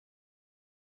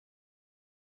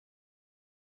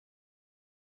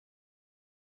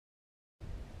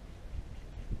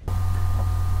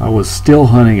I was still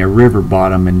hunting a river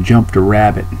bottom and jumped a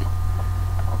rabbit.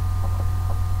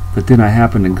 But then I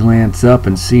happened to glance up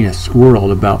and see a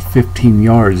squirrel about 15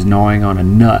 yards gnawing on a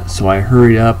nut, so I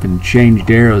hurried up and changed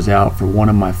arrows out for one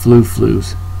of my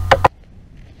flu-flus.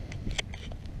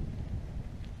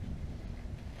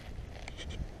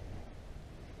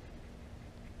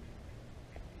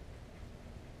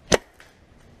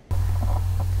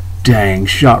 Dang,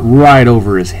 shot right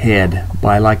over his head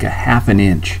by like a half an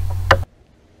inch.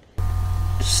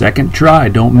 Second try,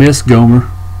 don't miss, Gomer.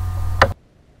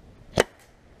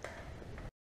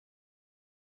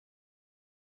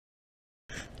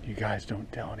 You guys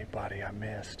don't tell anybody I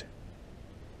missed.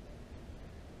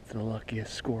 It's the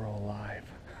luckiest squirrel alive.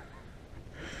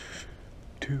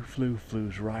 2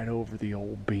 flu-flus right over the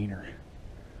old beaner.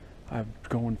 I'm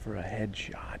going for a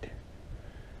headshot.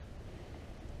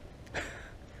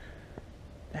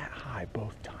 That high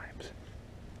both times.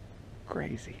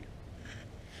 Crazy.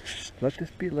 Let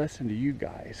this be a lesson to you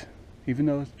guys, even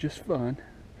though it's just fun.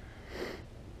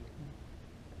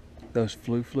 Those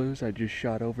flu-flus I just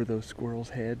shot over those squirrels'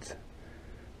 heads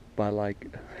by like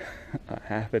a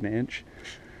half an inch.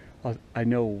 I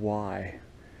know why,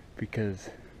 because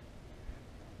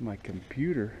my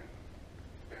computer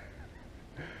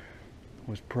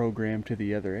was programmed to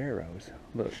the other arrows.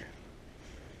 Look.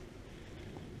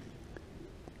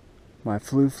 My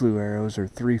flu-flu arrows are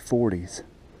 340s.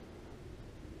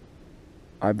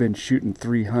 I've been shooting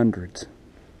 300s.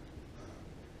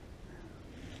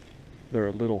 They're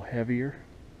a little heavier.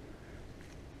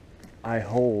 I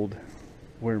hold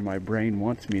where my brain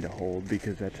wants me to hold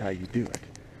because that's how you do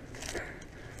it.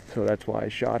 So that's why I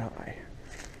shot high.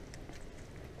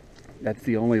 That's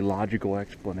the only logical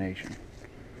explanation.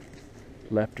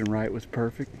 Left and right was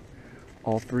perfect.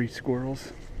 All 3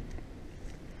 squirrels.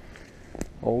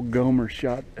 Old Gomer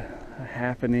shot a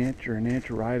half an inch or an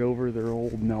inch right over their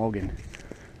old noggin.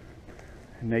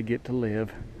 And they get to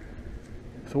live.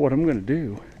 So what I'm gonna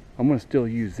do, I'm gonna still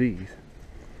use these,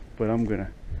 but I'm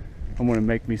gonna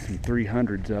make me some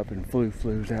 300s up and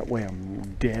flu-flus. That way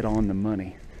I'm dead on the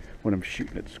money when I'm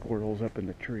shooting at squirrels up in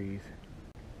the trees.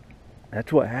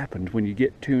 That's what happens when you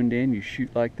get tuned in. You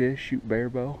shoot like this, shoot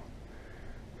bare bow.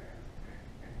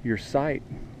 Your sight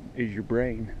is your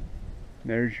brain.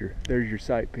 There's your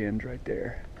sight pins right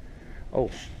there.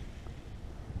 Oh,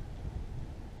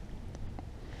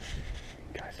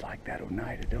 you guys like that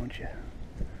Oneida, don't you?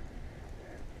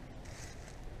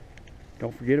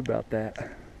 Don't forget about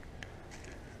that.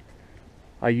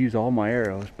 I use all my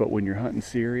arrows, but when you're hunting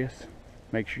serious,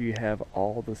 make sure you have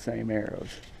all the same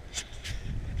arrows.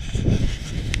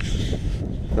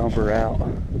 Thumper out.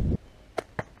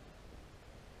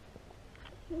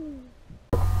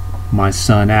 My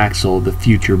son Axel, the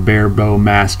future bare bow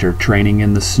master, training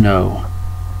in the snow.